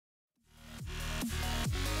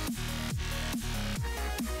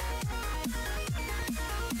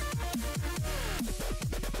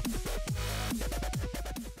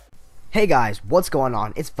Hey guys, what's going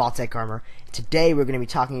on? It's Vaultec Armor. Today we're going to be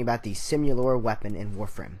talking about the Simulor weapon in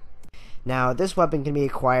Warframe. Now, this weapon can be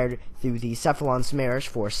acquired through the Cephalon Smash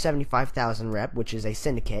for 75,000 rep, which is a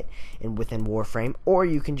syndicate within Warframe, or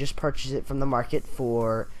you can just purchase it from the market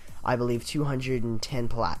for, I believe, 210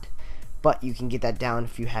 plat. But you can get that down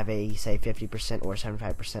if you have a, say, 50% or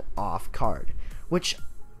 75% off card, which,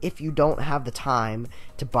 if you don't have the time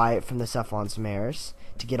to buy it from the Cephalon Smash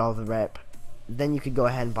to get all the rep, then you could go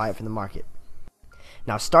ahead and buy it from the market.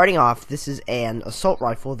 Now, starting off, this is an assault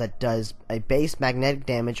rifle that does a base magnetic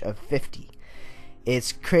damage of 50.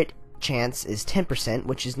 Its crit chance is 10%,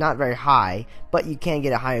 which is not very high, but you can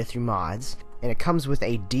get it higher through mods. And it comes with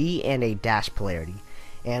a D and a dash polarity.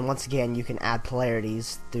 And once again, you can add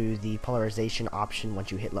polarities through the polarization option.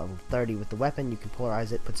 Once you hit level 30 with the weapon, you can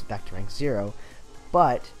polarize it, puts it back to rank 0.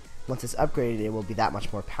 But once it's upgraded, it will be that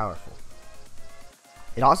much more powerful.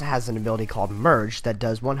 It also has an ability called Merge that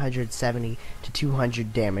does 170 to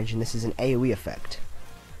 200 damage, and this is an AoE effect.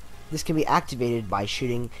 This can be activated by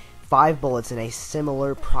shooting 5 bullets in a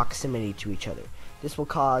similar proximity to each other. This will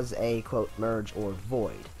cause a, quote, merge or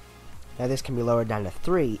void. Now this can be lowered down to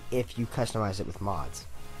 3 if you customize it with mods.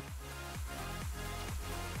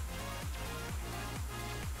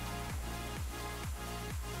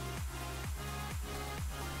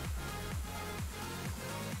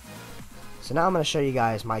 So now I'm going to show you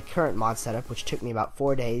guys my current mod setup, which took me about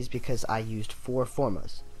 4 days because I used 4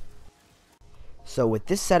 formas. So with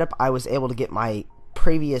this setup, I was able to get my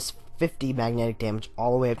previous 50 magnetic damage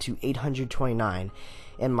all the way up to 829,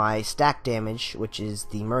 and my stack damage, which is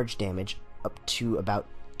the merge damage, up to about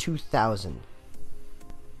 2000.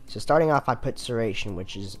 So starting off, I put Serration,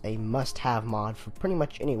 which is a must-have mod for pretty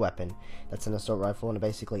much any weapon that's an assault rifle, and it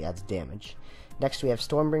basically adds damage. Next we have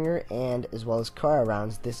Stormbringer, and as well as Kara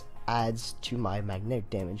rounds. This adds to my magnetic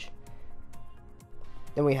damage.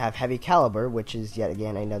 Then we have Heavy Caliber, which is yet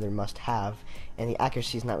again another must-have, and the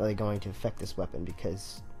accuracy is not really going to affect this weapon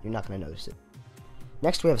because you're not going to notice it.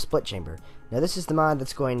 Next we have Split Chamber. Now this is the mod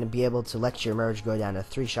that's going to be able to let your merge go down to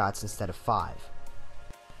 3 shots instead of 5.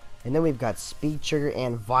 And then we've got Speed Trigger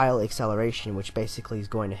and Vial Acceleration, which basically is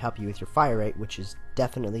going to help you with your fire rate, which is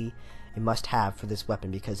definitely a must-have for this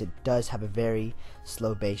weapon because it does have a very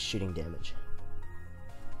slow base shooting damage.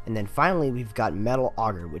 And then finally we've got Metal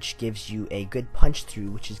Auger, which gives you a good punch through,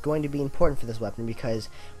 which is going to be important for this weapon because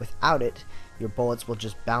without it, your bullets will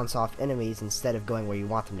just bounce off enemies instead of going where you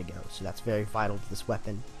want them to go. So that's very vital to this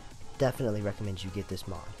weapon. Definitely recommend you get this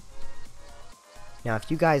mod. Now if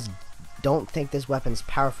you guys don't think this weapon's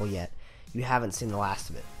powerful yet, you haven't seen the last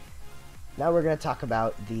of it. Now we're going to talk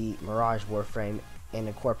about the Mirage Warframe in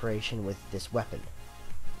incorporation with this weapon.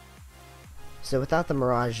 So without the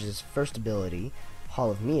Mirage's first ability, Hall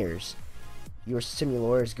of Mirrors, your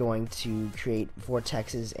Simulor is going to create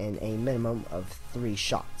vortexes in a minimum of 3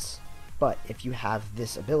 shots. But if you have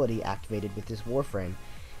this ability activated with this Warframe,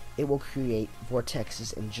 it will create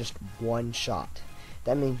vortexes in just 1 shot.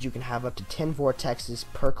 That means you can have up to 10 vortexes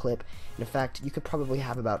per clip. In fact, you could probably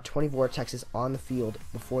have about 20 vortexes on the field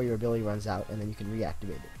before your ability runs out, and then you can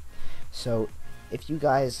reactivate it. So if you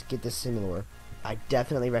guys get this Simulor, I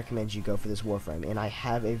definitely recommend you go for this Warframe, and I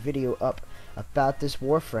have a video up about this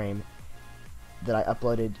Warframe that I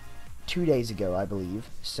uploaded 2 days ago, I believe,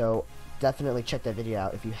 so definitely check that video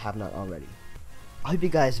out if you have not already. I hope you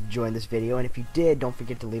guys have enjoyed this video, and if you did, don't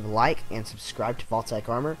forget to leave a like and subscribe to Vaultec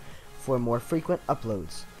Armor for more frequent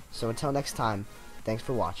uploads. So until next time, thanks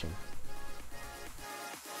for watching.